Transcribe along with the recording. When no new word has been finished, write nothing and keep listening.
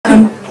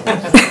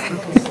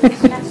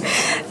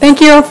Thank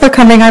you all for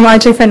coming. I'm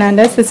RJ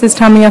Fernandez. This is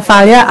Tommy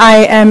Hafalla. I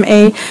am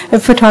a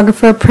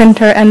photographer,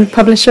 printer, and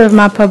publisher of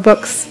MAPA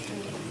books.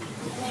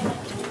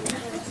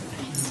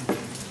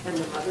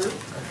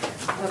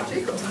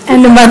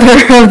 And the mother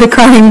of the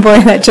crying boy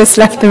that just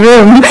left the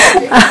room.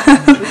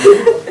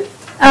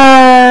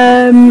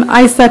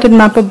 I started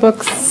MAPA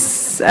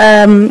books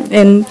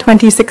in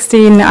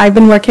 2016. I've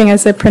been working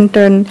as a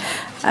printer and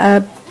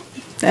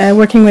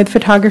working with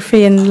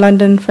photography in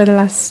London for the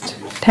last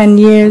 10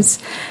 years,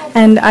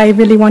 and I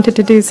really wanted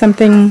to do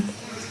something,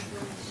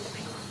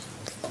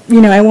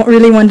 I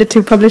really wanted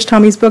to publish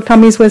Tommy's book.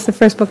 Tommy's was the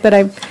first book that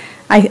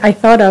I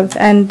thought of,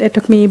 and it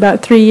took me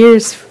about 3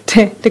 years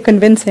to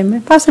convince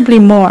him, possibly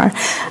more,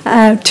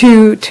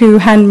 to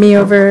hand me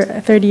over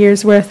 30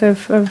 years worth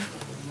of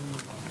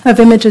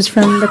images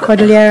from the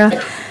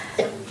Cordillera.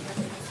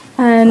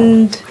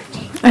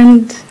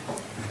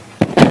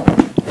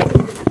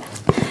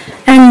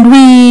 And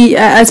we,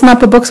 as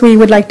MAPA Books, we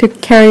would like to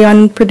carry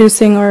on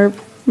producing or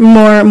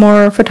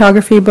more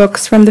photography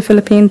books from the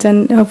Philippines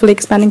and hopefully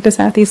expanding to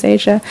Southeast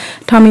Asia.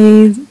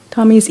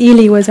 Tommy's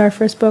Ely was our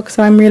first book,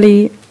 so I'm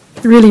really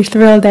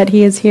thrilled that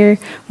he is here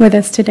with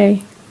us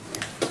today.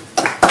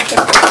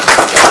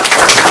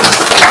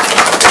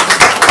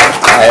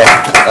 Hi,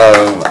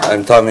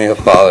 I'm Tommy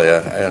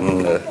Hafalla,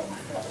 and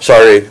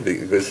sorry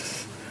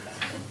because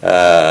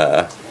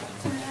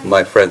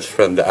my friends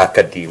from the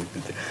academe,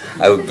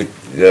 I will be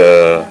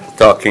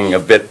talking a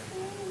bit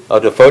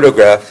of the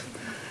photograph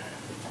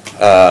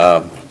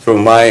through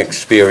my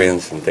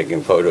experience in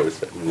taking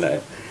photos. And,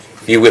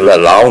 if you will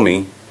allow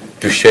me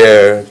to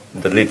share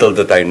the little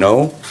that I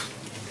know,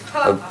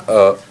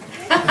 about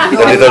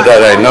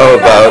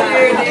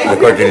the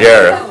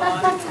Cordillera,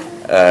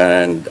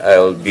 and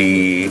I'll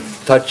be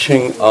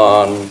touching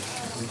on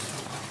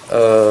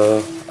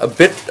a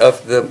bit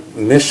of the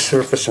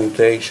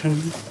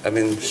misrepresentation,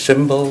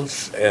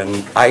 symbols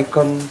and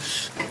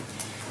icons,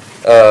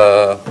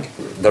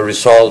 the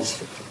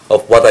results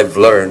of what I've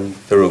learned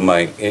through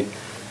my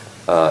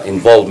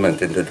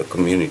involvement into the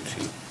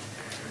community.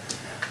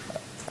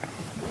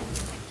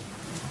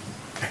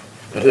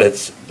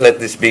 Let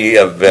this be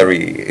a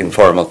very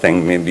informal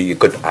thing. Maybe you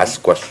could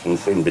ask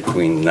questions in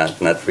between, not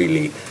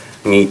really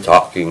me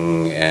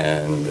talking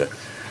and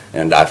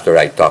after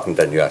I talk and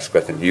then you ask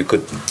questions. You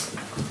could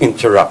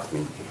interrupt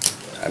me.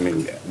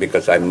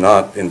 Because I'm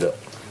not in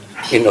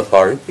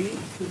authority.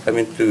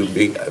 To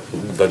be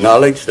the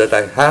knowledge that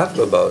I have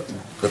about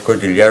the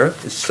Cordillera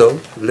is so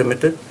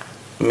limited.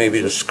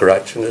 Maybe the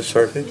scratch on the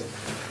surface.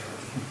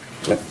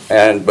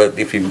 But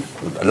if you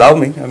allow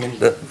me,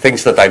 the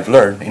things that I've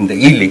learned in the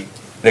Ely,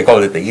 they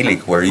call it the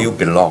Ely, where you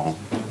belong.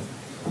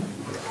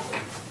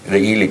 The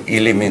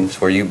Ely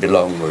means where you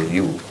belong, where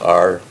you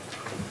are,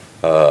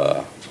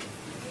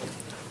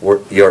 where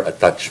your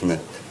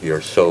attachment,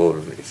 your soul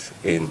is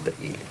in the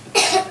Ely.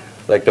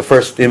 Like the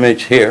first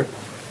image here,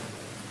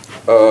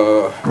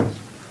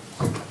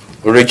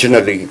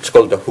 originally it's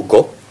called the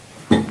Hugo,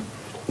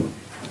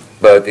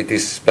 but it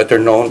is better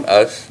known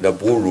as the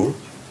Buru.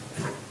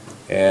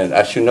 And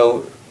as you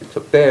know, it's a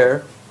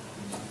pear,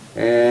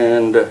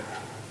 and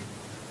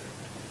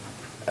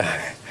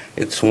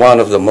it's one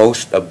of the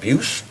most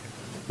abused,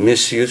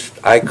 misused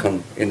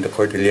icon in the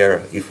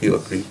Cordillera, if you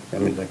agree.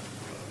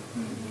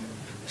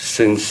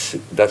 Since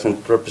it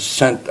doesn't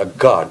represent a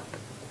god,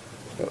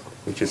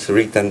 which is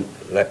written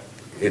like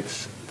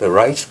it's the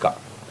rice god.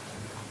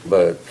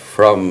 But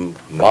from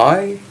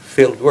my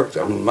field work,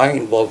 my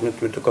involvement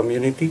with the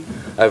community,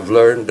 I've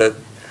learned that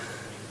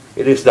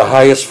it is the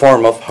highest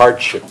form of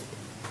hardship.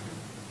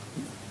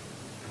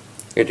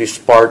 It is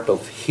part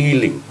of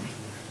healing.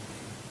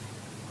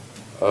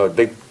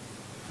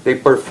 They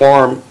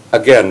perform,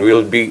 again,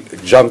 we'll be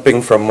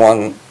jumping from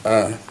one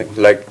thing,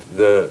 like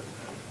the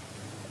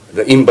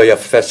Imbaya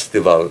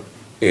festival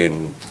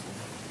in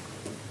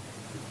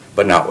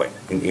Banawe,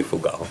 in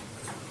Ifugao.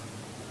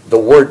 The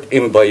word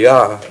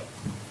Imbaya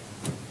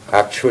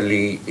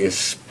actually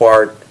is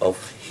part of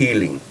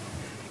healing.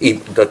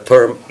 The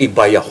term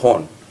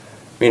Ibayahon,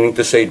 meaning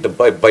to say the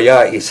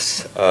Baya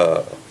is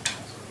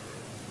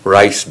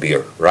rice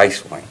beer,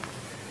 rice wine.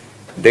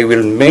 They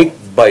will make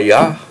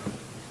Baya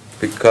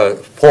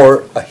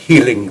for a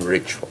healing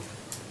ritual.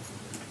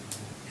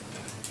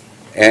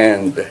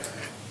 And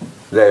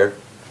there,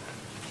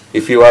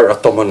 if you are a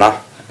Tomona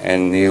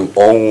and you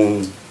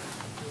own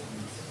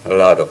a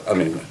lot of,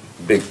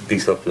 big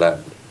piece of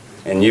land,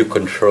 and you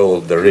control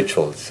the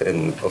rituals,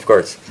 and of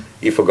course,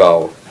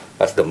 Ifugao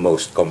has the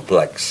most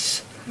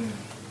complex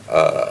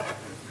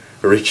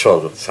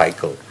ritual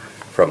cycle,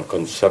 from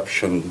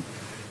conception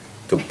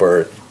to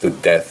birth to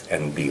death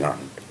and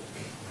beyond.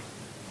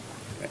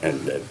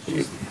 And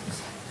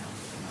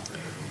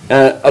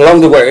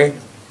along the way,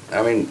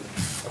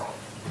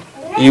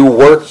 you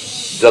work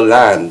the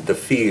land, the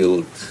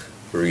field,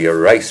 or your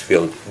rice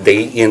field,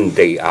 day in,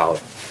 day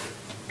out.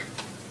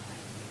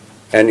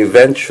 And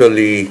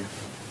eventually,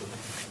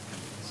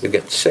 you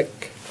get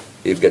sick,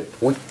 you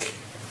get weak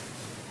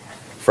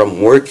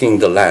from working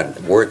the land,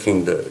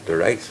 working the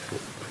rice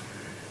field.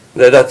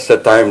 That's the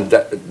time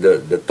that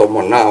the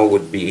Tomona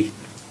would be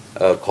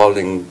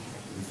calling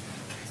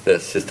the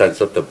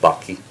assistants of the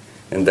Baki.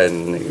 And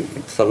then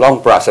it's a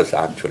long process,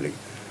 actually.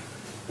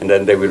 And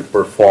then they will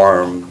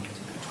perform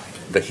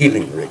the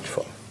healing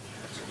ritual.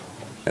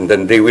 And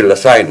then they will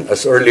assign,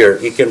 as earlier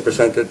Iken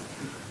presented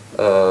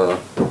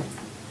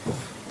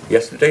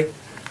yesterday,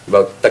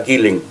 about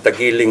Tagiling.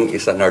 Tagiling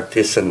is an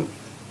artisan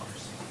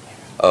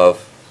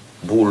of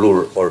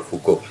bulul or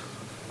hugo.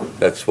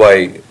 That's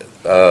why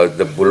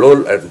the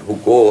bulul and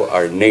hugo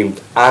are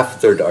named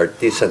after the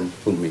artisan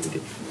who made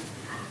it.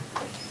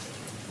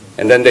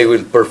 And then they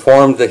will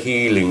perform the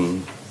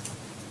healing,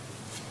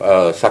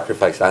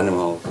 sacrifice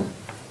animals,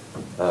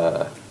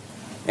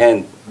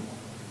 and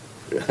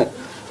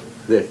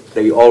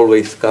they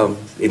always come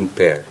in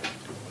pair,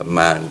 a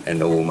man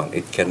and a woman.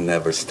 It can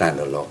never stand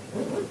alone.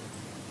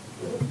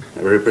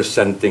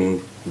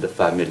 Representing the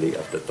family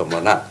of the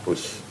Tomana,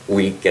 who's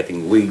weak,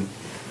 getting weak.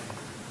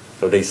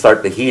 So they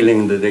start the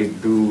healing, they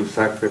do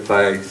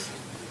sacrifice.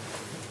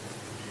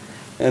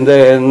 And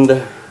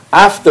then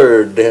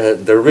after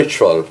the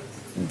ritual,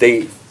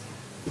 they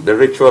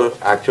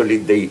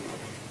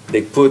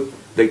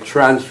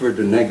transfer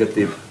the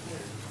negative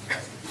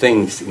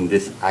things in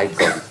this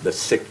icon, the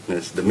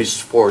sickness, the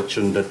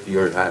misfortune that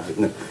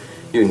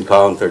you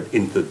encountered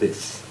into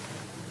this.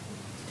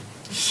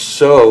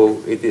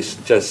 So it is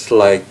just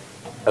like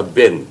a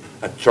bin,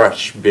 a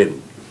trash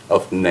bin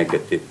of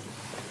negative.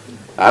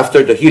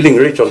 After the healing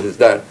ritual is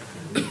done,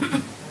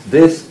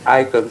 this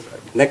icon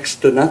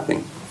next to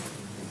nothing.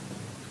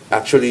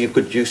 Actually, you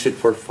could use it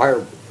for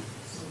firewood.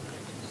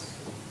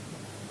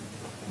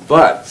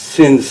 But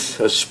since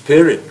a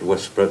spirit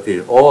was brought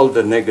in, all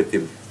the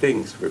negative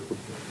things were put,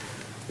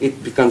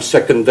 it becomes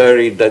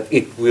secondary that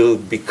it will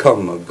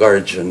become a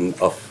guardian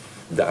of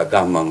the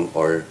agamang,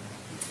 or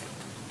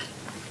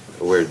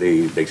where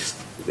they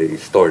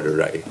store the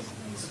rice.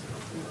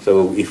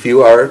 So if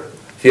you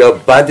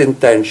have bad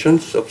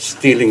intentions of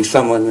stealing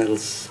someone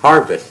else's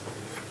harvest,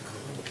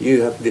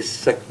 you have this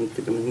second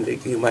thing,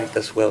 you might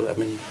as well,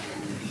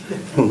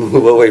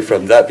 move away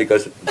from that,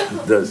 because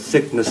the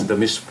sickness, the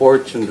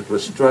misfortune that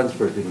was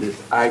transferred in this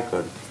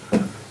icon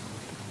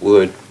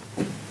would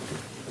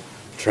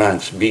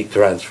be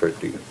transferred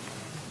to you.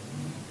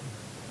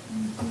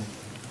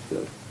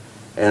 So,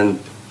 and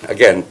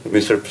again,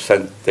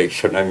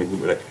 misrepresentation,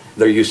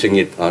 they're using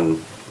it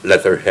on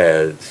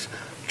letterheads,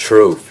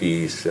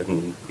 trophies,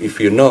 and if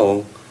you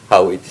know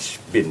how it's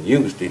been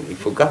used in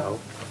Ifugao,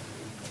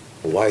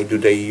 why do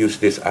they use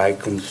these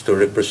icons to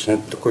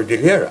represent the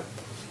Cordillera?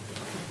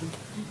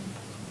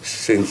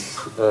 Since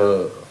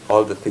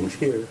all the things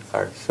here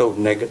are so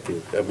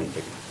negative,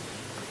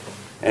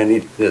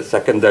 and the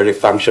secondary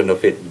function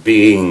of it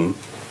being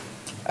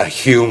a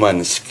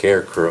human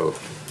scarecrow,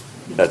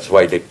 that's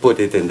why they put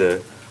it in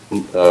the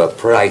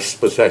prized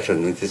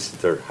possession, which is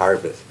their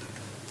harvest,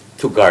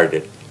 to guard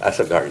it as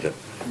a guardian.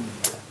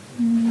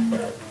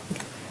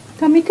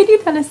 Tommy, could you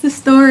tell us the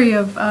story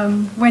of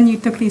when you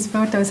took these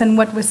photos and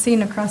what was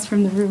seen across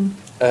from the room?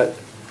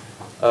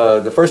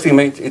 The first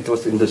image, it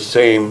was in the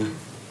same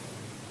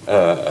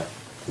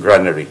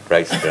granary,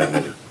 rice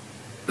granary.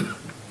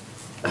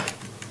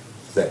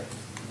 There.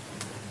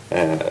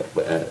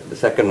 The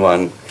second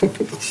one,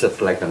 it's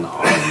just like an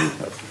arm.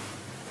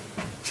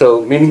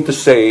 So, meaning to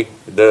say,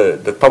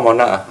 the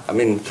Tomona,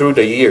 through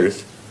the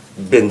years,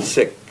 been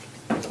sick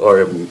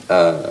or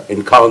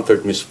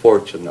encountered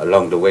misfortune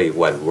along the way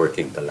while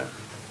working the land.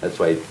 That's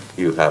why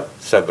you have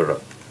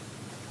several.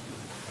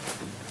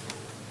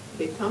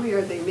 Okay, tell me,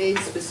 are they made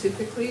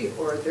specifically,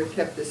 or they're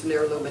kept as an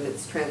heirloom and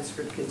it's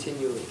transferred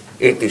continually?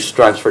 It is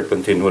transferred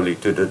continually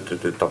to the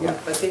Tomona. Yeah,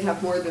 but they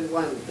have more than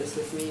one. Does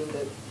it mean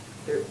that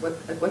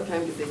at what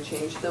time do they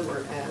change them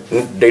or add?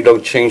 They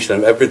don't change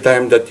them. Every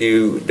time that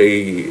you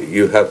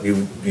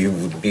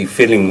would be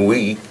feeling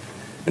weak,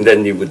 and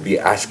then you would be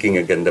asking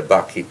again the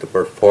Baki to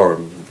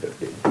perform.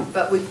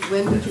 But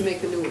when would you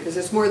make a new one? Because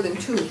there's more than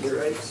two here,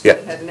 right? So Yeah.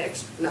 you had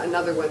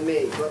another one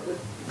made.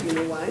 Do you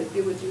know why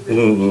they would do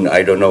that?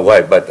 I don't know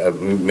why, but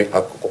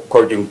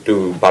according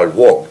to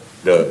Balwog,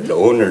 the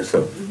owners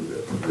of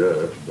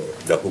the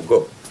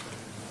Hugo,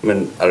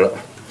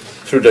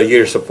 through the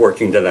years of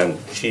working the land,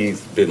 she's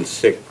been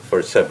sick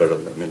for several,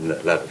 a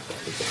lot of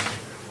times.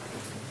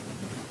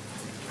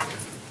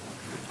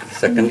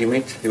 Second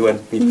image, you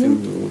want me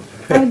to...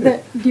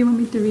 Do you want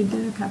me to read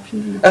the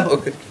caption? Oh,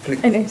 okay, please.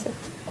 I know, sir.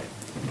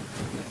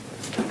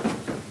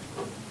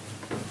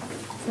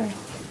 Sorry.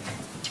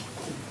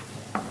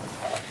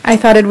 I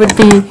thought it would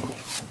be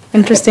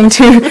interesting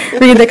to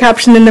read the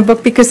caption in the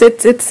book because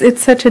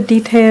it's such a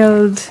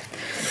detailed,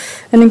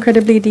 an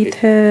incredibly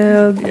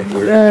detailed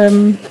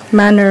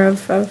manner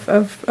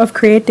of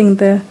creating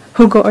the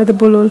Hugo or the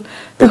Bulul.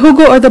 The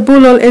Hugo or the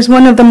Bulul is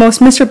one of the most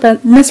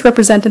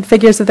misrepresented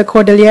figures of the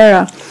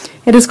Cordillera.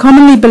 It is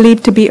commonly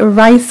believed to be a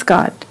rice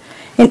god.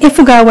 In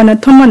Ifugao, when a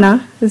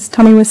Tomona, as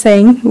Tommy was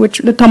saying, which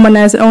the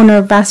Tomona is owner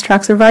of vast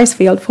tracts of rice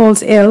field,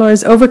 falls ill or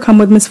is overcome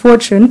with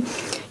misfortune,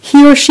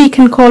 he or she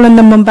can call on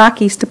the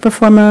Mumbakis to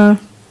perform a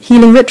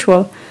healing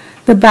ritual.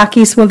 The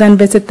Bakis will then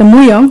visit the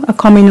Muyong, a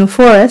communal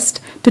forest,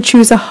 to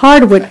choose a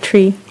hardwood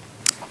tree,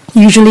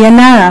 usually a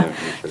nara,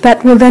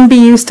 that will then be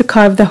used to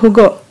carve the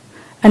hugo.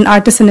 An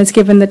artisan is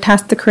given the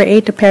task to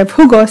create a pair of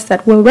hugos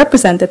that will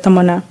represent the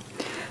tamona.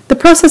 The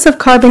process of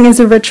carving is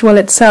a ritual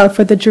itself.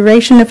 For the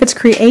duration of its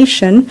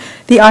creation,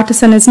 the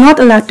artisan is not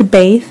allowed to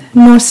bathe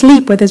nor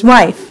sleep with his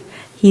wife.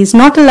 He is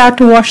not allowed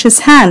to wash his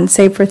hands,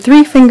 save for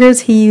 3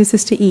 fingers he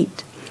uses to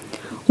eat.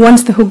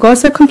 Once the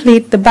hugos are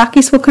complete, the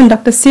Bakis will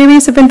conduct a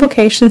series of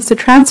invocations to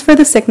transfer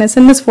the sickness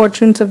and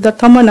misfortunes of the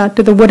tamona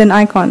to the wooden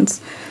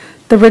icons.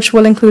 The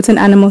ritual includes an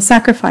animal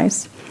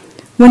sacrifice.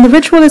 When the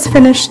ritual is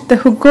finished, the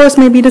hugos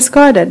may be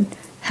discarded.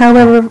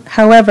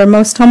 However,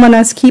 most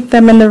tamonas keep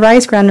them in the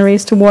rice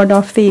granaries to ward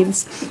off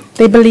thieves.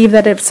 They believe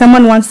that if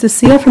someone wants to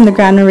steal from the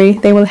granary,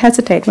 they will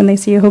hesitate when they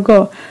see a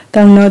hugo.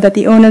 They'll know that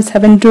the owners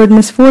have endured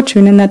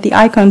misfortune and that the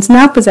icons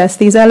now possess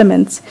these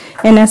elements.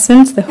 In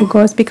essence, the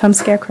hugos become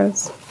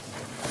scarecrows.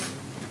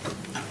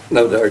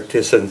 Now the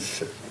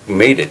artisans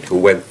made it, who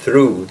went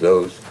through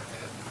those,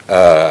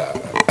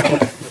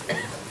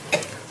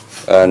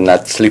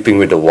 not sleeping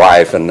with the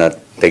wife and not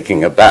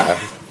taking a bath,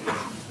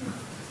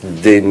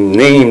 they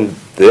named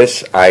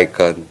this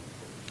icon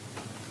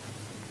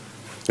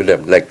to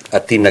them like a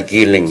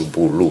tinagiling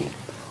bulu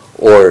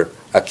or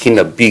a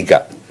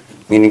kinabigat,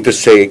 meaning to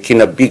say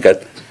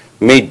kinabigat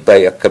made by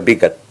a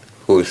kabigat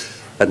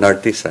who's an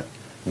artisan,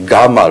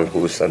 gamal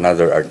who's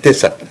another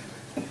artisan.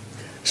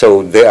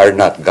 So they are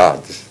not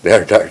gods, they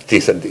are the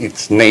artisan.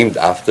 It's named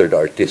after the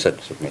artisan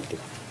who made it.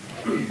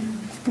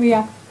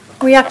 Yeah.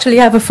 We actually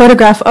have a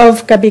photograph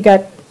of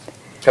Kabigat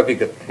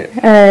Kabigat,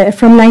 yeah.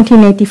 from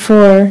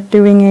 1984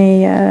 doing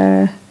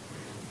a,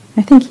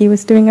 I think he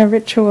was doing a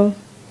ritual.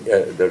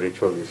 The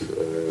ritual is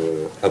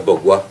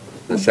Abogwa,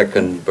 the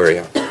second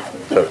burial.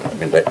 So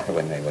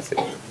when I was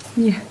there.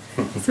 Yeah.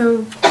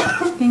 So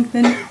I think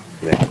then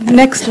the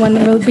next one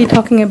we'll be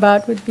talking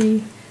about would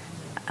be,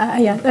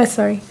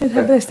 sorry.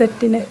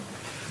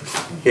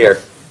 Here,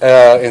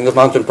 in the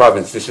mountain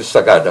province, this is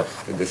Sagada.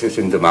 This is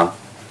in Damang.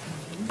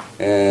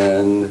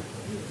 And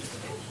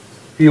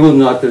you will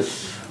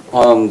notice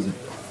on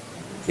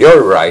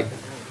your right,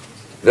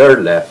 their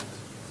left,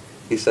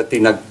 is a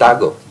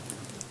tinagtago.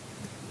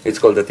 It's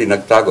called a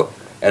tinagtago.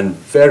 And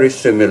very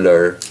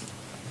similar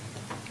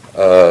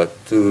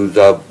to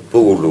the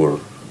bulur.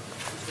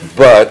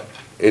 But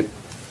it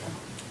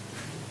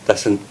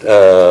doesn't,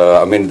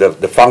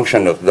 the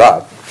function of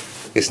that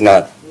is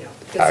not.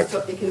 Yeah,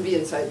 it can be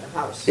inside the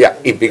house. Yeah,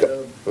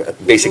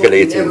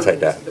 basically it's inside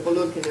that. The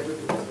balloon can never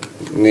be.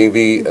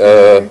 Maybe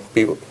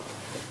people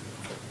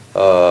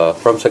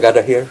from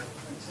Sagada here?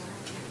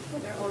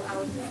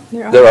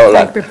 They're all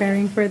out.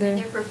 preparing for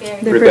the...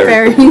 They're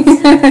preparing.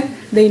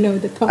 They know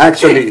the talk.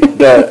 Actually,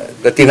 the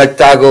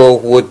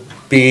tinagtago would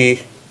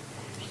be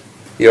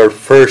your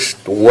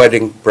first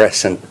wedding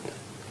present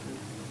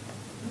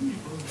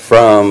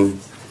from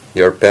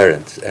your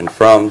parents and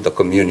from the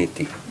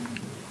community.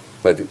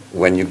 But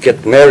when you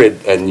get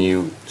married and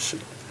you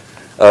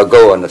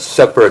go on a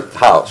separate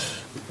house,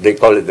 they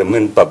call it the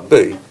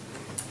munpabe,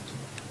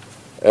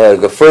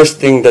 the first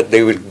thing that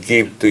they will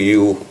give to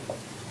you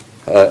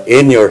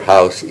in your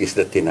house is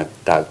the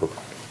tinagtago.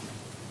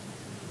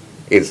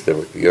 It's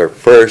your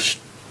first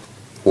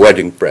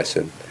wedding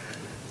present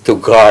to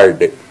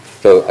guard it.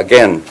 So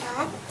again,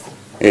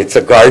 it's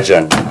a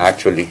guardian,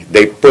 actually.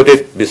 They put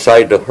it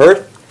beside the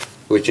hearth,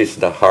 which is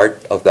the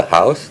heart of the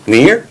house,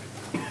 near,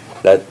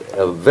 that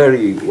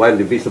very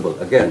widely visible.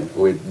 Again,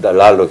 with the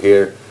lalo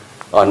here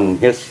on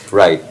his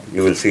right,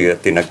 you will see a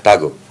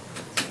tinagtago.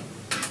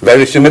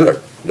 Very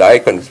similar. The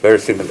icon is very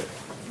similar.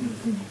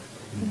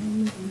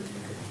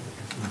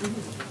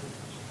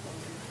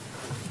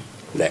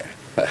 There.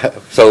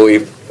 So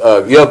if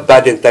you have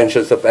bad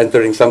intentions of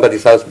entering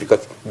somebody's house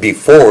because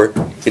before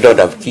you don't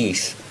have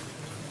keys,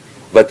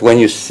 but when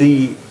you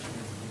see,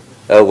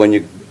 when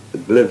you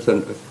glimpse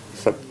on,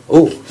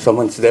 oh,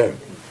 someone's there.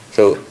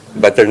 So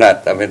better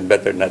not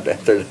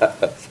enter the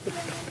house.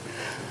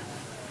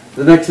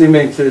 The next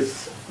image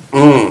is,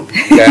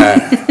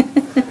 yeah,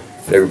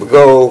 there we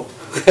go.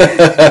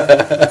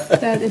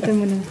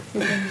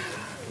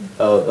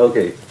 Oh,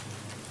 okay.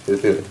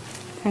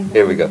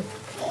 Here we go.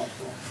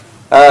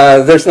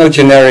 There's no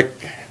generic.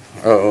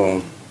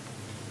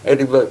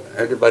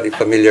 Everybody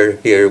familiar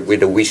here with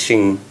the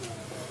wishing,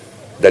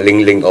 the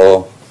lingling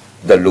o,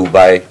 the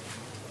lubay,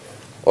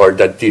 or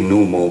the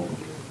dinumo.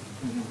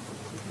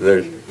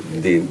 There's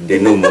the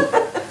dinumo.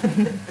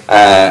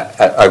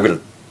 I will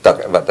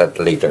talk about that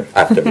later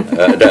after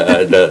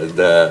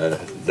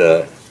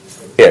the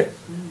here.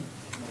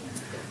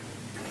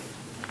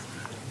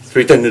 It's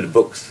written in the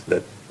books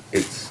that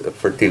it's a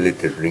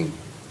fertility ring,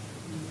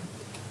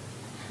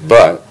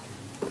 but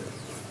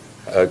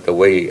the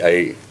way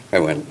I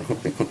went,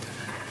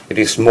 it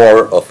is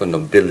more of a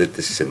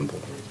nobility symbol.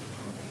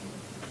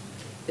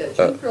 Yeah,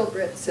 Jean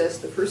Brett says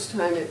the first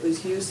time it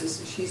was used,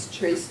 she's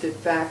traced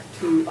it back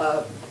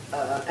to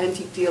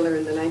antique dealer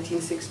in the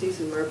 1960s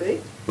in Marbella,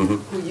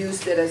 who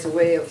used it as a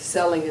way of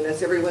selling. And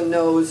as everyone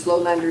knows,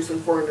 lowlanders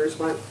and foreigners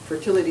want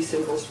fertility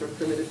symbols from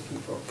primitive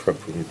people.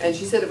 And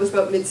she said it was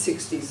about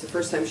mid-60s, the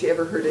first time she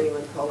ever heard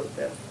anyone call it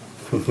that.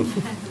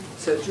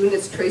 So June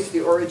has traced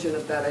the origin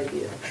of that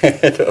idea.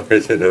 The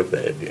origin of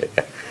the idea,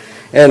 yeah.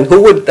 And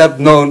who would have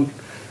known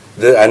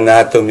the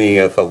anatomy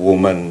of a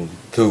woman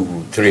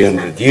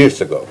 200-300 years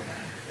ago?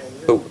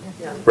 Who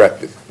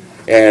practiced?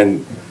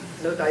 And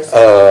No dice.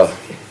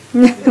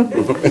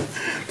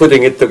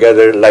 putting it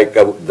together like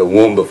the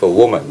womb of a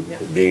woman,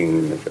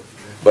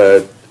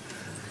 but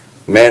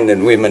men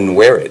and women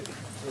wear it.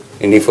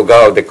 In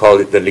Ifugao, they call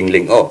it the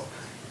lingling-o.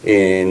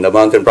 In the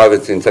mountain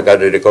province in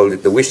Sagada, they call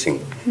it the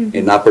wising.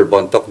 In Upper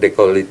Bontoc, they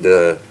call it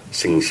the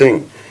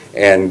sing-sing.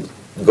 And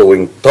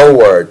going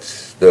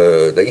towards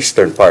the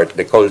eastern part,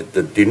 they call it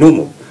the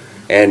dinumu.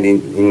 And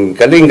in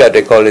Kalinga,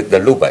 they call it the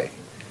lubay.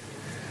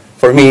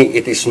 For me,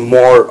 it is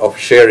more of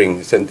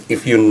sharing. And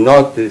if you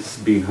notice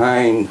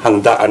behind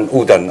Hangdaan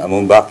Udan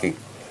Amumbaki,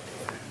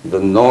 the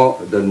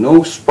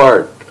nose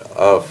part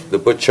of the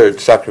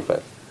butchered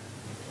sacrifice.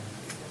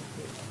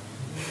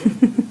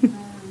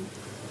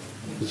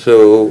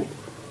 So,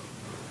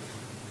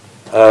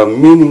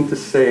 meaning to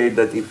say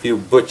that if you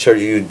butcher,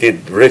 you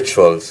did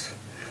rituals,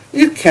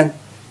 you can't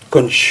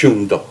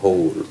consume the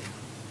whole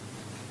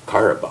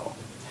carabao.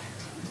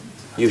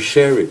 You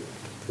share it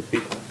to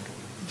people.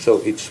 So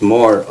it's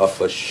more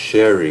of a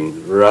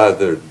sharing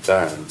rather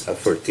than a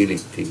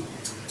fertility.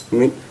 I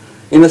mean,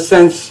 in a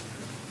sense,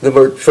 the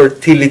word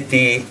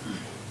fertility,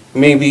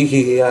 maybe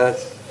he has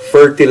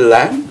fertile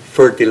land,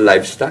 fertile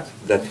livestock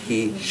that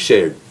he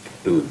shared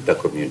to the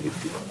community.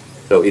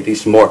 So it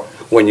is more,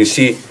 when you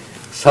see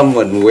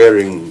someone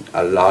wearing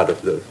a lot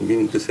of those,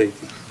 meaning to say,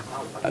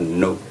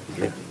 no,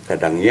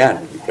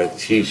 kadangyan,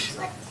 because he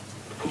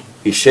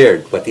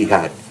shared what he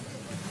had.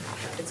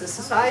 It's a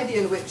society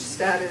in which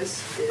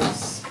status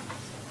is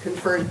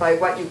conferred by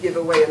what you give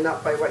away and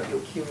not by what you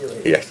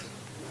accumulate. Yes,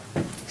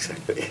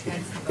 exactly.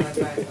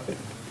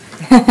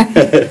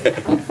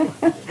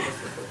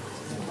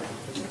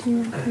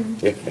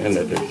 Yeah,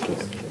 another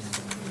slide.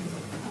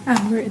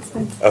 Where it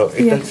says. Oh,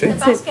 that's it?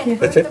 That's it. Yeah.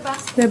 That's it?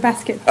 The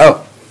basket.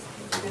 Oh.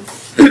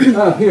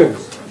 Here.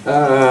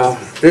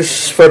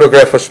 This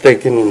photograph was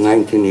taken in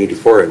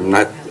 1984,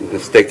 not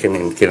mistaken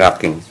in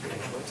Kinaking.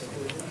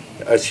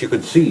 As you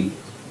could see,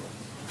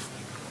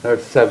 there are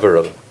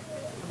several.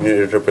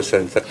 It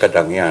represents a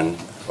kadangyan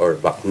or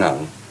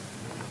baknang.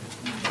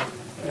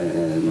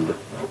 And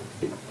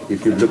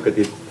if you look at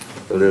it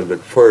a little bit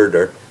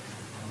further,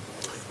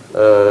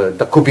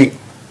 the kubi,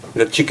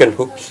 the chicken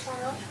hoops.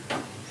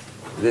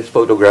 This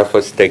photograph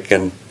was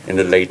taken in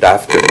the late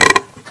afternoon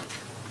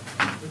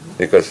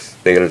because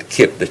they'll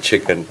keep the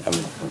chicken a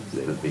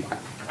little bit.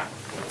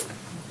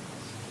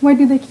 Why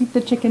do they keep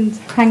the chickens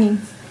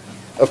hanging?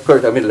 Of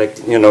course, I mean,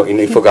 like, you know, in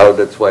Ifugao,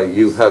 that's why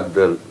you have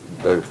the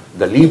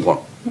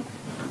libon.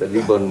 The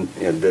libon,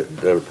 you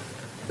know,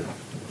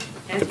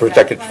 to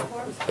protect it.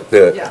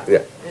 Yeah,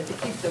 and to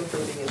keep them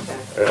from being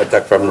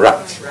attacked from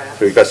rats.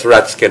 Because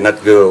rats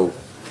cannot go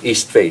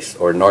east face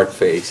or north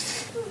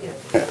face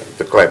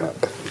to climb up.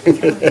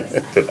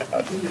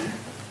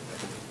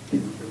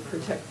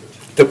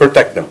 To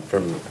protect them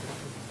from.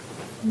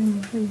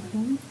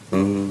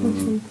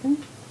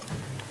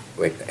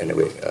 Wait,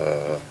 anyway,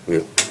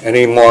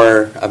 any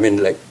more, I mean,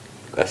 like,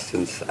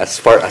 questions? As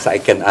far as I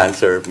can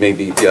answer,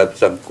 maybe if you have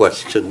some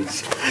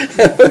questions.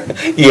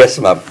 Yes,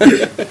 ma'am.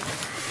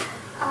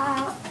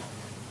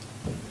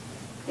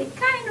 The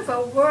kind of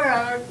a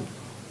world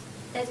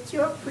that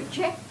you're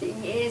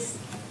projecting is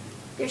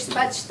there's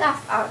bad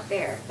stuff out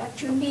there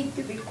that you need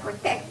to be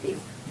protective.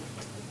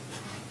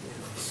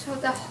 So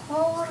the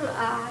whole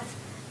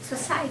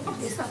society,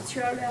 the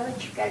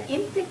sociological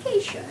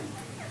implication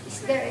is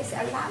there is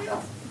a lot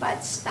of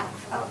bad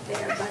stuff out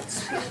there, bad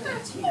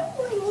spirits, you know.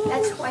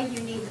 That's why you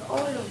need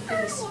all of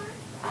these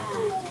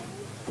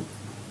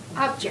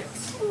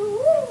objects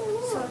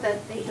so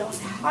that they don't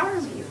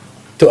harm you.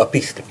 To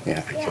appease them,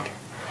 yeah. Yeah,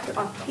 to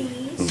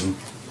appease, to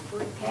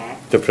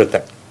protect. To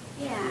protect.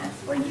 Yeah,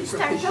 when you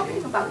start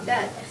talking about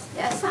that,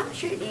 the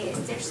assumption is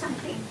there's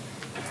something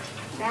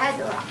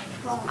bad or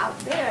wrong out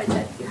there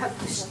that you have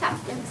to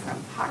stop them from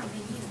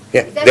harming you.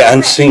 Yeah, the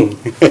unseen.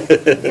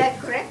 Is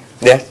that correct?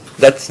 Yes,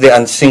 that's the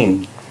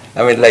unseen.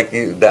 I mean, like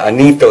the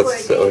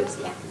anitos.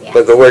 Yeah.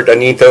 But the word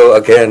anito,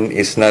 again,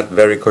 is not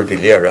very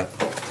Cordillera.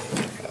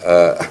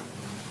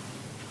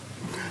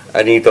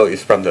 Anito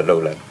is from the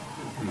lowland.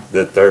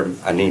 The term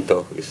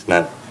anito is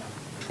not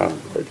from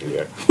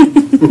Cordillera.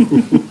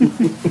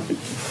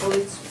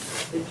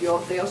 Well,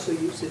 they also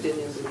use it in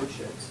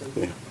Indonesia. So.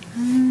 Yeah.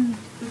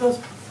 Because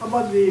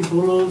about the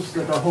burros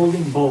that are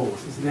holding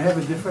bowls, they have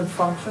a different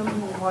function?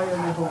 Why are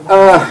they holding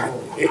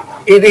bowls?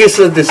 It is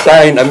a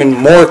design, I mean,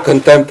 more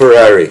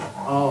contemporary.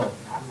 Oh.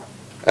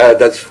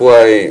 That's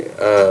why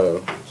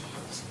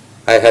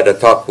I had a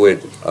talk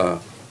with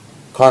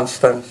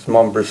Constance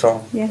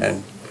Montbrison, Yes.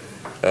 and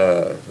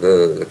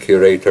the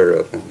curator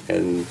of,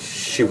 and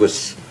she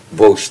was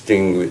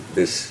boasting with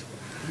this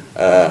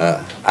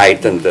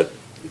item that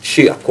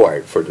she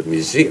acquired for the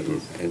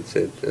museum and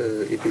said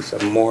it is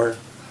a more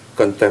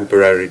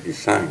contemporary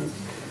design.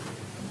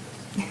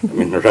 I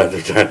mean, rather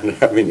than,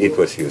 I mean, it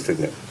was used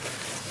in it.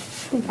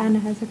 I think Anna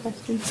has a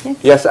question. Yes,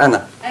 Yes,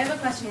 Anna. I have a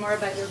question more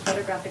about your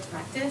photographic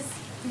practice.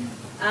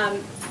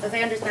 As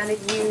I understand it,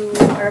 you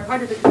are a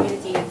part of the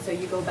community, and so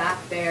you go back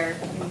there,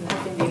 and you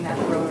have been doing that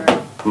for over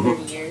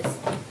 30 years,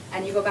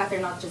 and you go back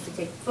there not just to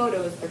take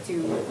photos, but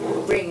to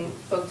bring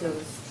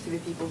photos to the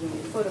people who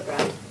you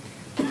photograph.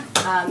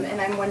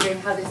 And I'm wondering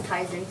how this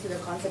ties into the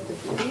concept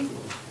of Ili,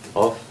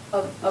 of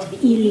the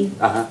Ili.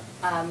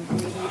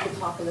 Maybe you could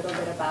talk a little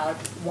bit about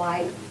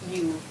why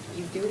you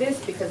do this,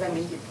 because I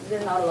mean,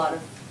 there are not a lot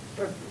of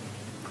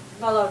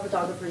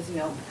photographers, you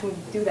know, who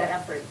do that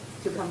effort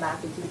to come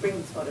back and to bring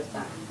these photos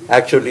back.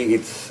 Actually,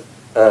 it's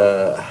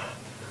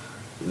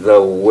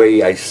the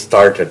way I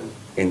started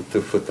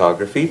into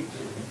photography.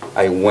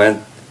 I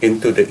went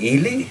into the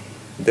Ili,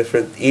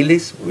 different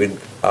Ilis,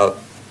 without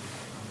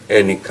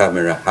any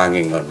camera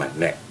hanging on my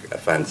neck, a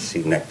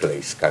fancy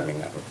necklace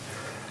coming out,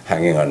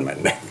 hanging on my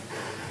neck.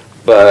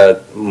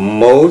 But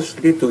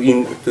mostly to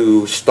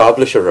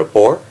establish a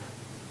rapport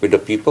with the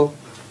people,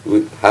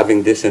 with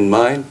having this in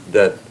mind,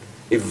 that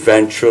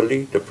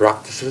eventually the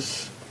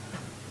practices,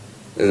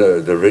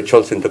 the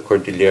rituals in the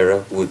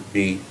Cordillera would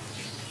be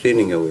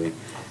thinning away.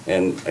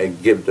 And I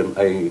give them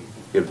an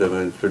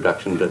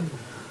introduction that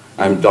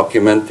I'm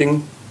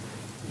documenting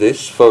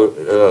this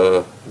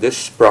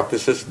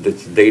practices,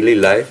 this daily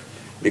life,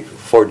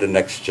 for the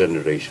next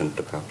generation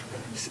to come.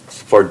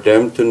 For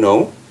them to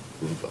know,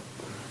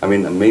 I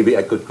mean, maybe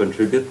I could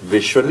contribute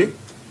visually.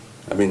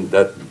 I mean,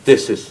 that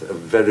this is a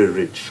very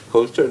rich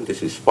culture, and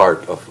this is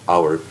part of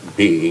our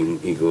being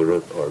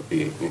Igorot or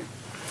being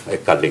a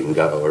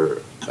Kalinga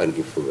or an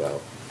Ifugao.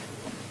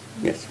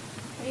 Yes.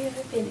 Have you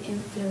ever been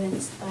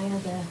influenced by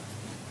other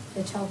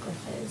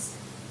photographers?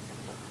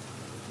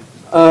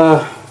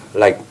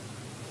 Like,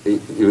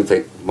 you would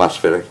say,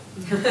 Masfere.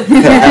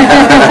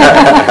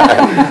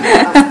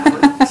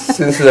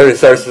 Since the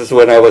resources,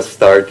 when I was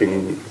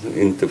started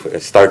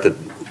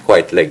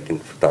quite late in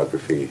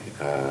photography,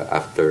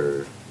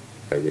 after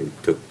I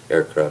took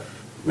aircraft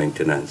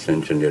maintenance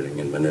engineering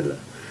in Manila.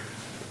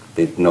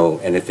 Didn't know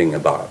anything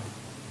about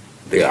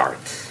the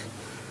arts.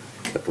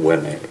 But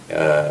when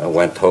I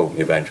went home,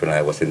 eventually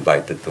I was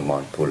invited to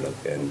Mount Pulag,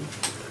 and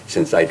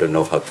since I don't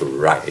know how to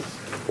write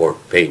or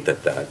paint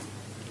at that,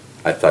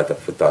 I thought of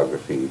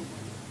photography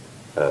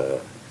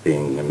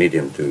being a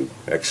medium to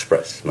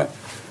express my.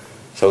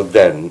 So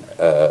then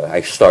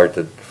I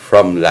started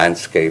from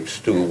landscapes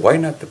to why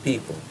not the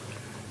people,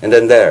 and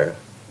then there.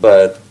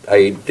 But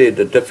I did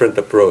a different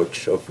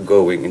approach of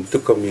going into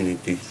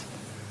communities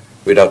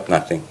without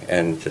nothing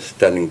and just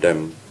telling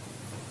them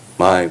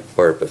my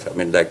purpose. I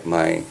mean, like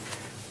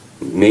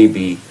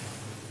maybe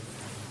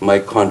my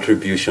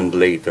contribution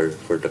later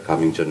for the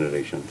coming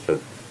generation, so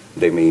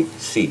they may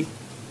see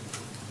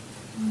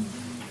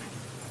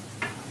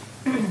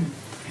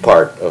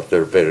part of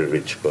their very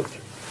rich culture.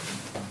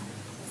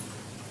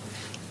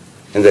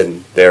 And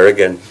then there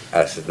again,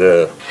 as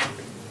the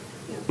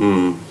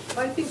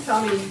I think,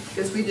 Tommy,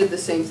 because we did the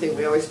same thing.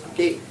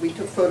 We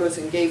took photos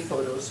and gave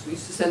photos. We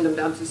used to send them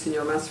down to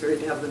Senor Masferry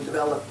to have them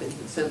developed, and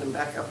he'd send them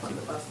back up on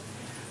the bus.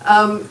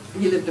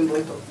 He lived in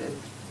Bontoc then.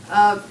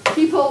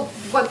 People,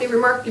 what they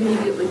remarked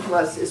immediately to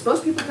us is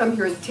most people come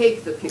here and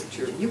take the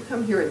picture. You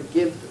come here and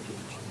give the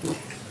picture.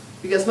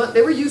 Because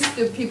they were used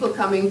to people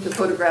coming to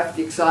photograph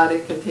the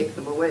exotic and take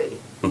them away.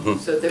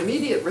 So the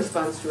immediate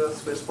response to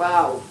us was,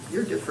 wow,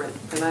 you're different.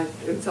 And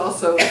it's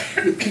also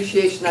the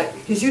appreciation,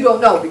 because you don't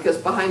know, because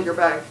behind your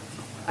back,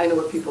 I know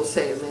what people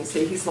say, and they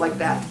say, he's like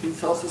that.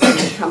 He's also someone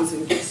who comes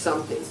and gives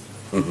something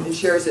and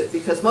shares it,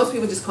 because most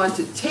people just want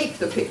to take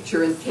the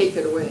picture and take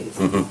it away.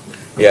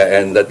 Yeah,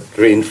 and that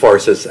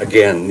reinforces,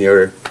 again,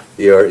 your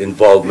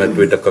involvement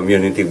with the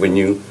community when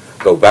you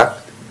go back.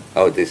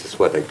 Oh, this is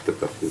what I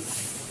took of you.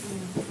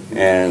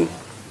 And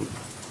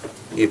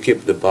you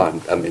keep the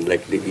bond. I mean,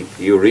 like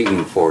you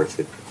reinforce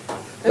it.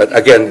 But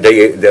again,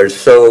 they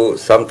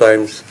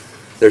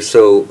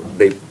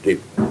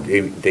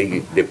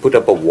put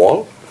up a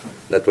wall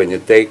that when you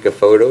take a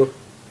photo,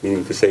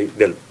 meaning to say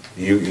that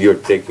you're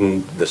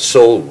taking the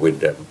soul with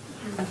them.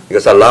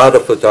 Because a lot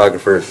of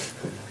photographers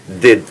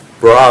did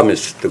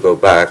promise to go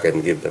back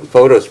and give them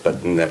photos,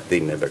 but they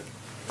never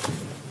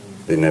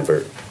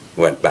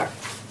went back.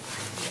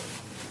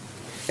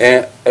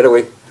 And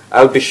anyway,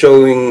 I'll be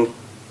showing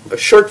a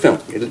short film,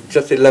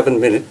 just 11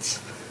 minutes.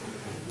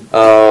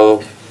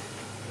 The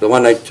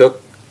one I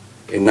took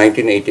in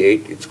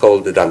 1988, it's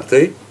called The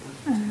Dante.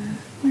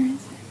 Where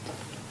is it?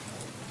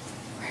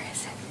 Where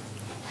is it?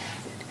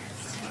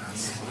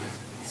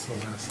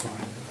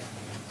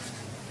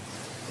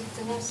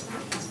 The last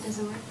slide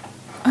doesn't work.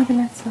 Oh, the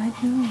last slide,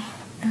 no.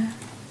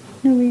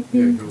 No,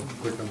 Yeah, go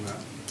click on that.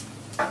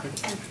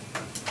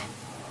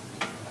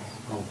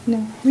 Oh.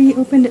 No, we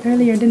opened it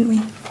earlier, didn't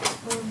we?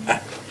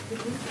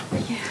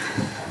 Yeah.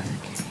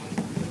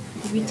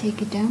 Should we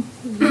take it down?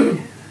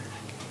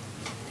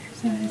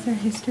 Is there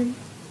history?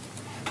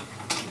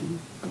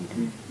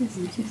 Is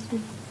there history?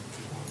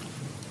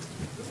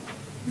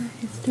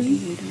 History?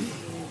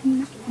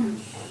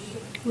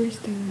 Where's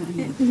the...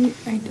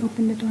 I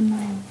opened it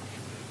online.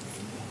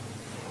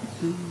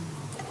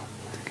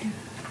 Okay.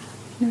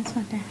 No, it's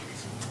not there.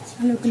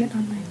 I'll open it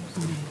online.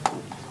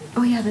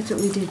 Oh yeah, that's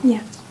what we did.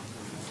 Yeah.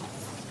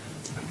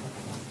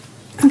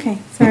 Okay,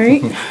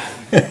 sorry.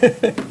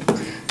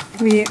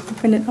 We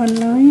opened it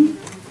online,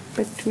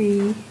 but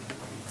we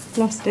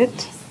lost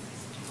it.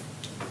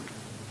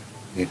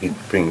 You did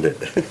bring that.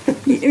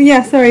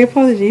 Yeah, sorry,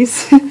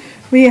 apologies.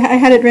 I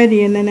had it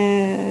ready and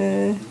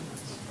then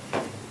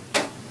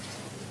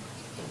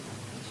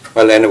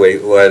Well, anyway,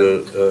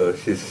 while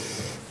she's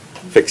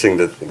fixing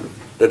the thing,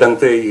 the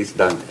dangtay is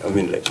done. I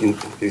mean, like,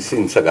 it's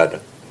in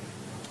Sagada.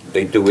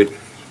 They do it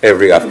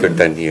every after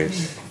 10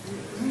 years.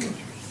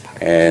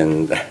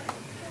 And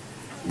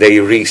they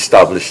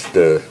re-establish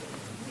the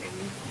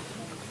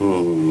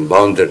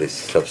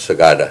boundaries of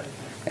Sagada.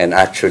 And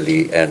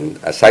actually, and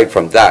aside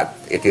from that,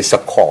 it is a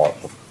call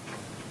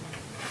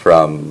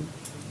from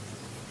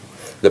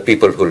the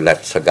people who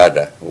left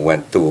Sagada, who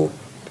went to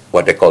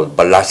what they call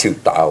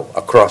Balasiw Tao,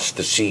 across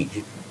the sea,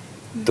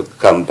 to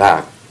come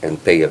back and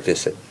pay a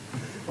visit.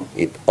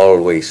 It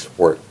always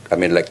worked. I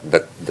mean, like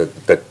the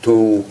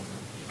two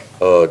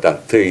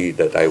dangtay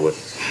that I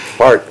was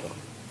part of,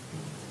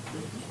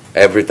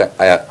 every time,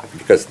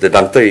 because the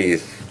dangtay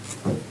is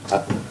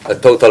a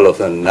total of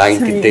a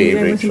 90-day I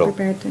wasn't ritual.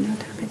 prepared to not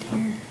have it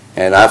here.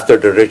 And after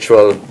the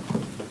ritual,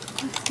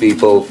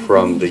 people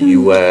from the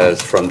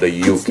US, from the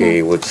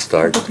UK would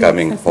start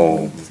coming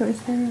home So is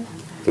there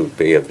to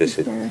pay a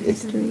visit a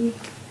history?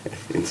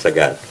 in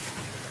Sagada.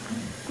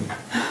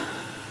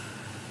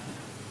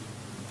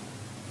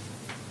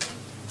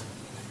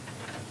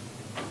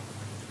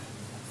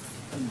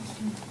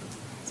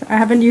 So I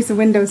haven't used a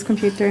Windows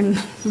computer. And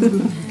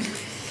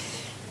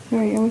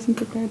sorry, I wasn't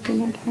prepared to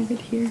not have it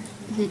here.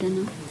 Is it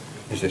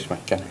enough? Is this my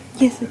can I?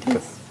 Yes, it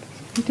is.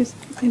 It's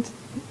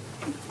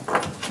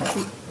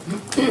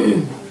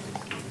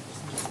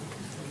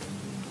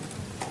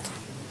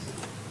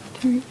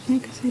Sorry,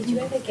 because I Did you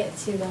don't- ever get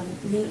to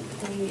meet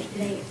the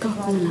late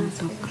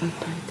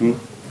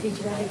Did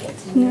you ever get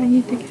to No, I meet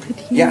need to get it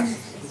here.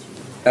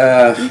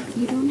 Yeah.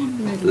 You don't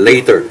have a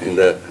Later, in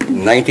the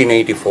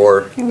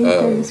 1984, Can we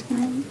go this way?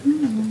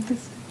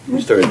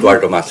 Mr.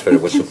 Eduardo Masfer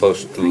was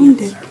supposed Find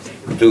to it.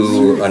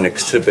 do an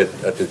exhibit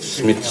at the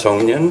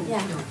Smithsonian,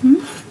 Yeah.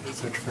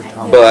 Search for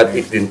Tom. but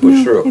it didn't push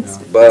No, through. it's-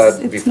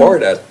 But it's before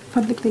not that,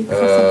 publicly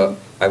accessible.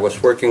 I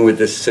was working with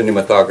this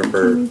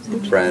cinematographer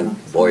friend,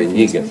 Boy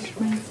Nigan,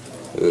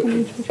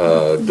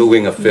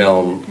 doing a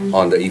film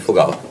on the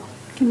Ifugao.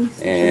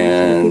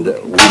 And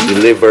we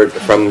delivered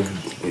from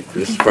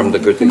the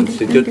Goethe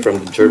Institute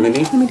from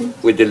Germany.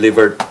 We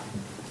delivered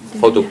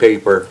photo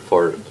paper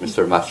for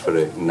Mr.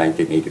 Masfere in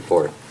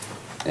 1984,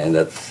 and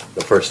that's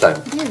the first time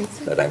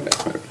that I met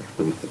her.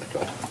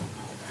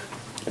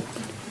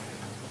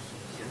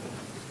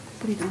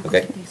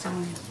 Okay.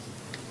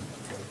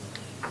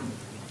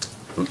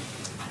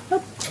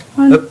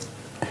 On. Oop.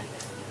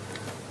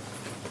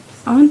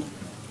 On?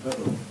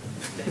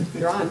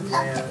 You're on.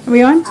 Are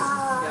we on?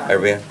 Are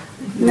we?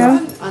 No?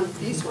 On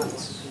these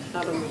ones,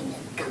 not on,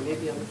 or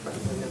maybe on the front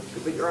one,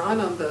 but you're on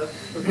the,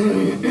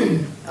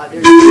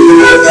 there's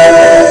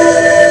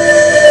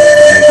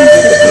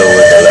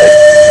Lower the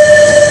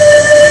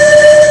light.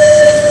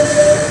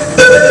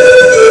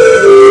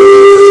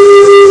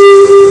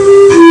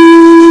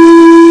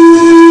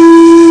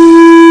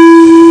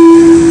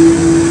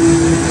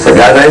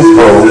 Sagada is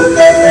home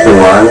to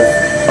one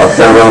of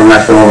several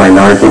national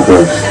minority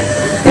groups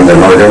in the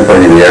northern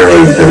Cordillera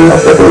region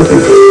of the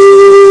Philippines.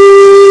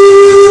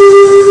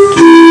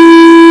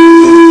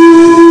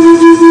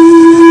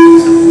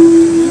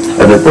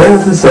 At the turn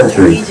of the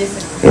century,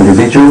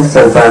 individuals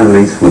and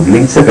families would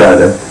leave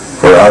Sagada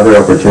for other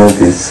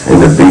opportunities in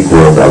the big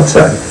world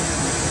outside.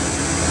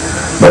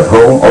 But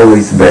home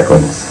always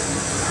beckons.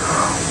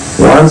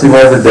 Once in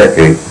every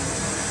decade,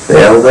 the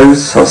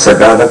elders of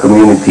Sagada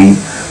community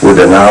would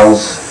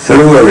announce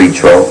through a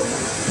ritual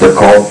the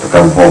call to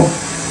come home.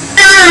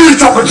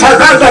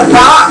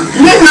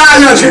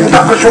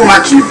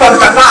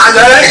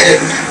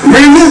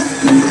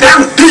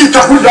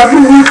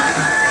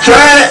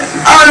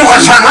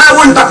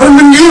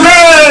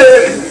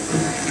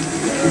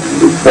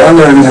 One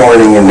early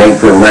morning in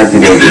April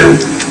 1988,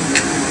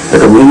 the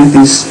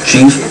community's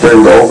chief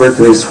turned over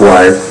to his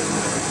wife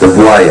the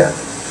buaya,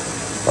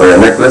 or a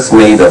necklace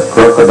made of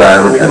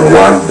crocodile and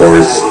wild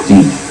boar's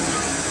teeth.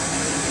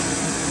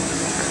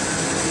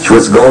 She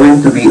was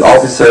going to be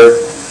officer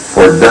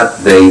for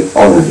that day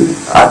only,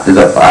 after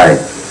that eye,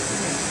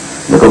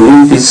 the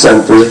community's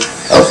center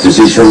of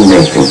decision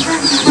making.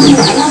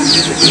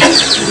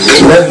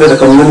 Led by the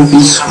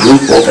community's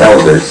group of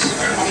elders,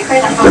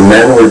 the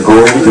men were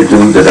going to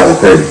do the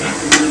dangtay,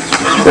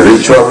 the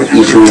ritual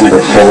issuing the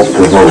call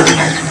to home.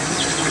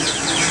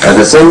 At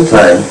the same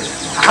time,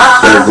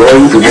 they were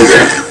going to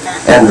visit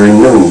and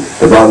renew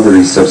the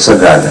boundaries of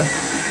Sagada.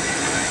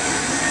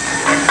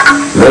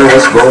 There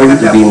was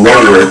going to be no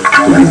work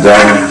to be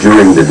done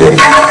during the day.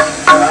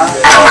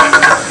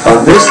 On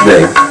this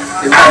day,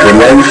 the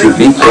men should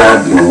be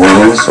clad in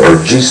wings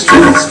or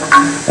G-strings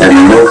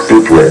and no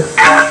footwear.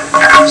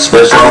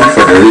 Especially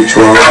for the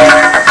ritual,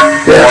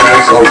 the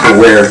elders also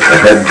wear a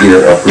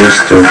headgear of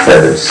rooster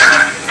feathers.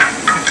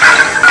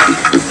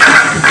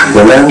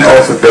 The men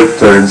also take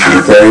turns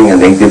in carrying a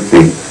native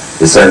pig,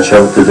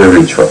 essential to the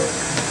ritual.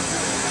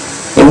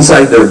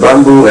 Inside their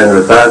bamboo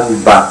and rattan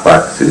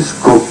backpacks is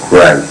cooked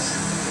rice.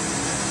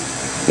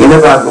 In a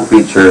bamboo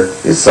pitcher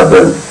is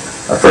saban,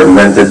 a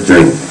fermented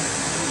drink.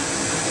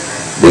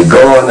 They go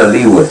on a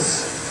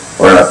liwas,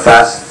 or a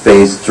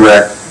fast-paced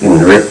trek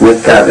in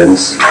rhythmic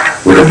cadence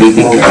with a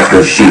beating of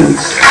their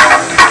shields.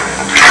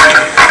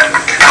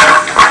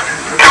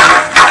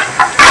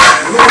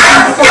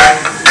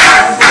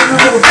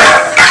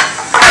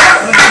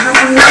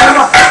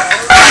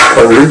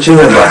 On reaching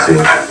a basi,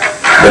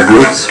 the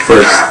groups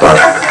first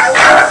start.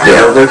 The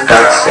elder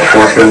cuts a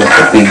portion of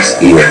the pig's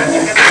ear.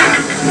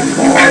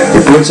 He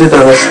puts it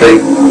on a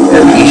stake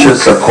and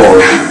issues a call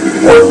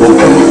or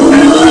bukang.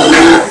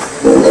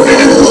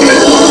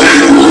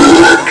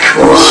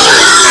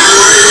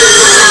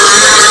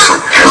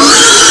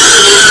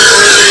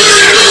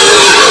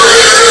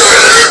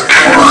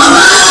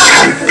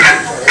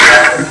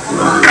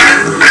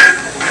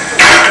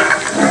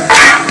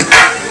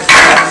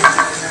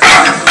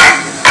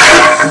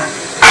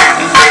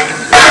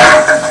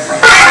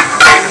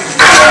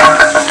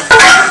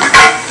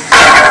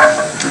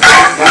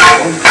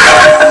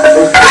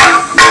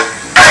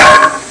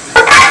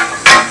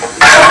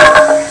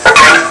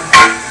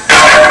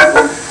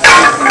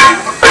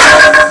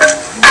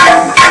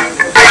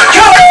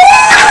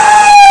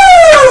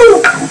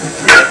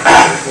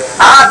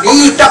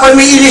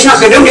 Ilis na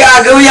kedung di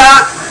agaw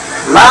ya,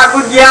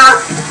 magod ya,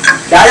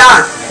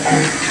 daya.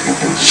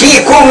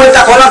 Si kung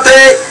minta ko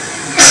natin,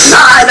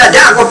 sa na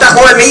dagot ako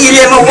ay may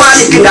ili mo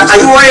wali kinda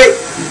kayo ay,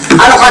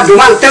 ano ka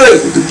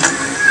dumantay.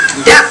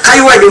 Dak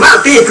kayo ay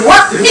dumantay,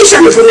 tuwak, di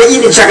sa nipun na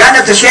init sa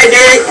gana ta siya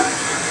di.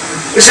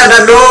 Isa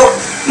na do,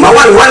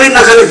 mawan-walin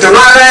na kanag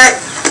tunare,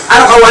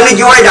 ano ka wali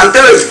jiwa ay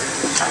dantay.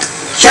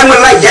 Siya mo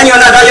may janyo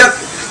na dayot,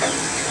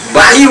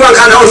 baliwang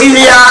ka na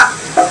ohilya,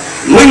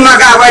 mun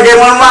magaway de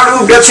mun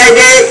malu dot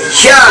sede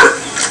siya.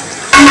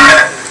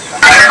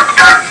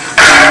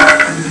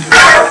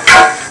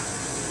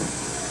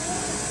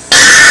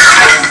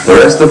 The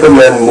rest of the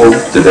men move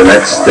to the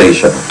next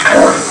station.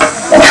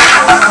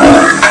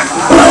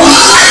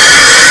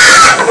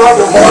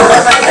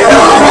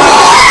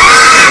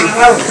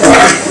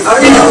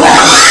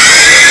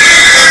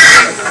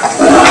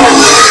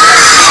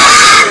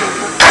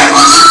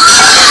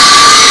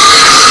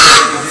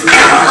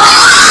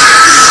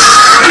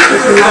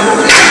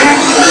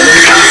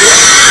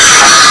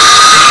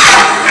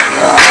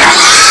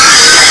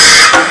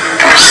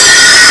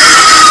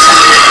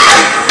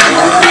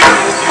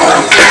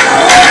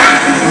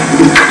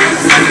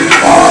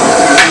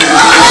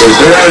 If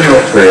there are no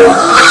trails,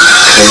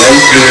 the men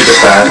clear the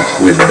path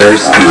with their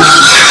skis.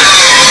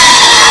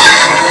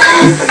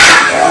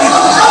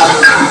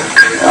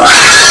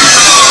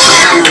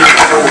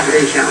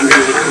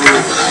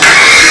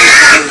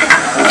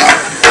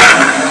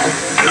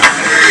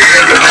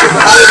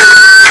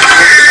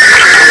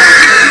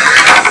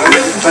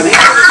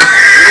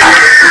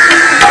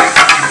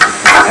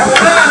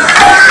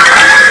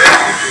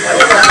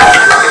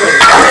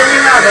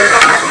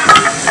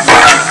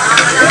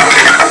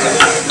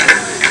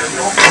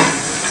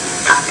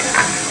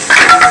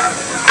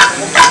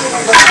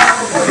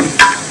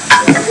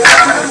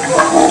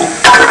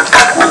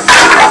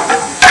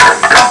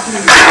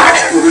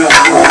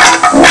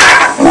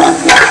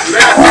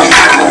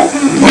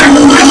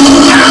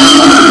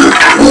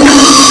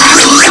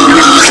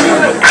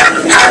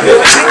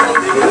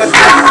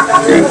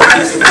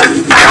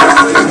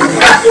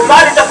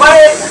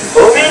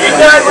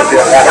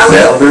 The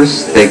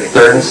elders take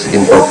turns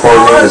in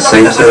performing the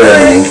same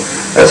ceremony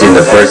as in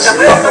the first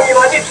stop.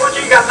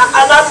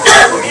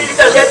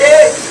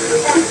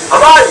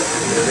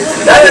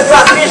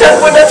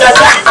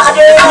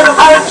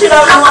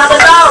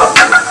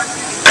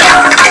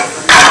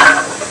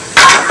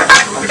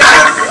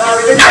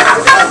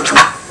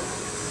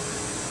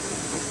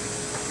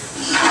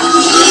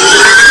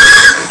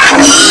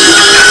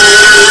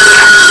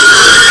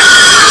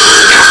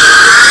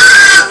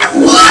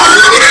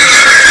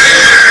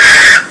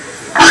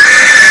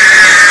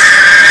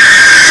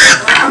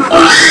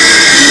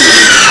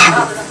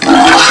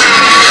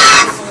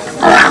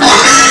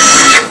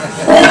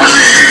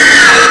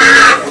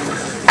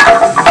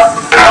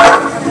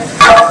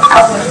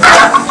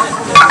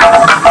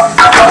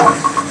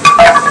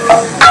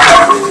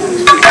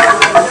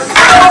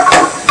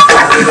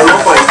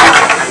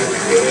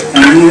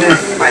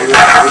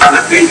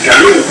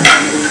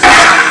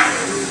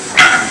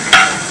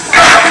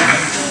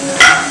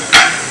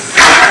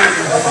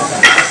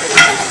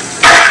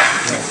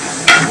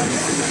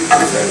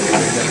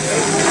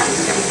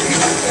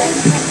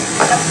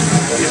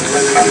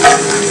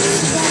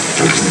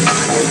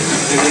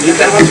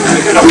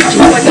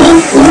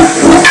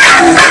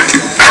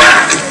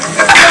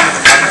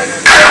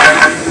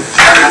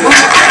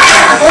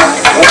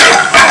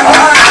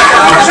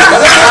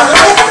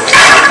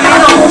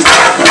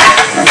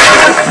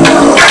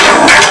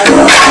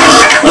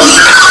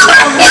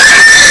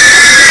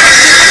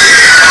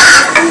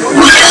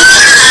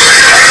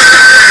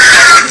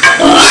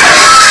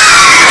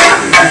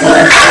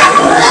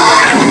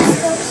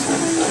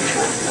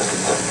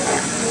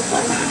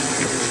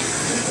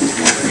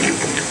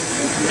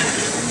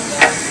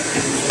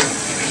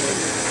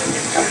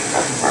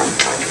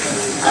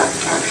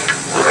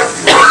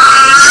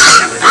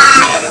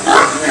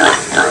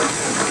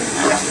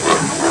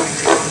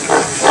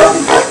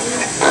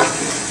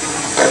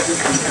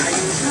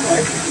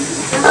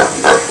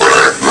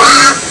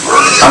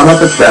 Amat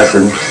at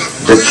present,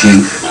 the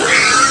chief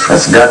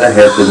has gone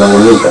ahead to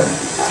Nangulugan,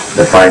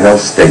 the final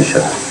station.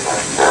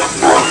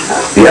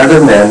 The other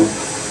men,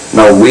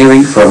 now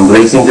weary from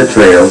blazing the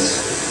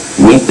trails,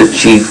 meet the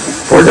chief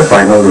for the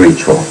final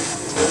ritual.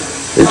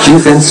 The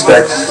chief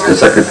inspects the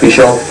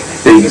sacrificial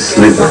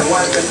pig's liver.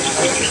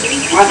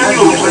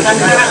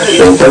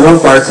 The internal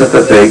parts of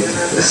the pig,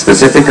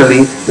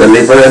 specifically the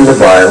liver and the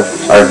bile,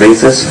 are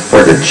basis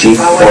for the chief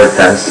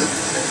forecast,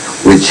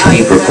 which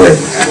he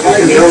proclaims.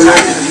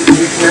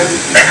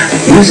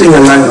 Using a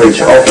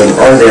language often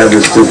only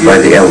understood by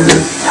the elder,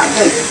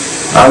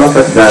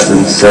 Alapat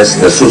Basin says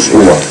the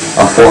susua,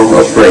 a form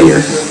of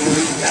prayers.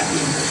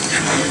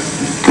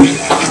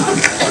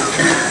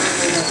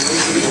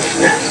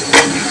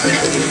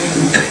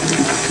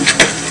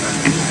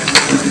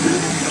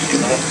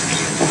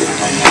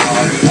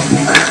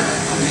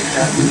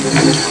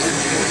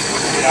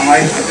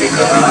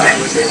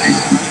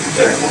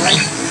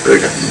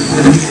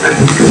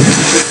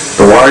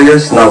 The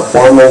warriors now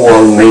form a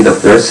wall made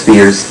of their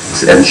spears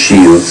and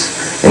shields,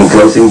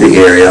 enclosing the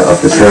area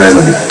of the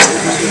ceremony.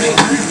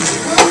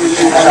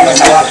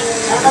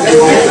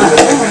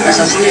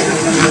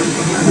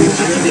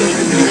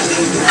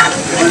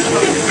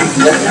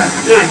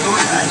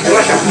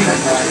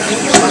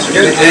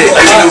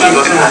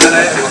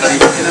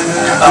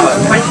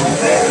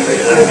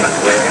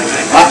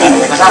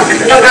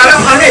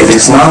 It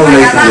is now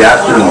late in the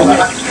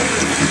afternoon.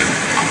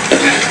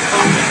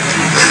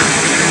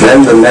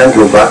 Then the men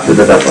go back to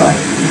the dapa.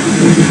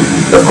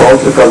 The call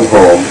to come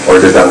home or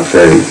the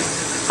dangferi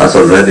has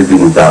already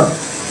been done.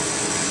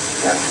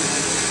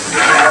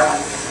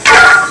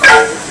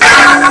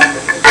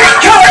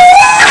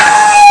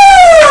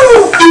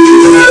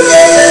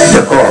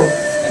 The call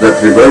that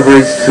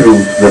reverberates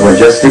through the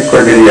majestic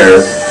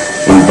Cordilleras,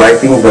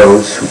 inviting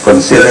those who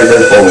consider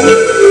their home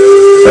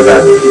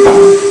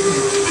Sagad.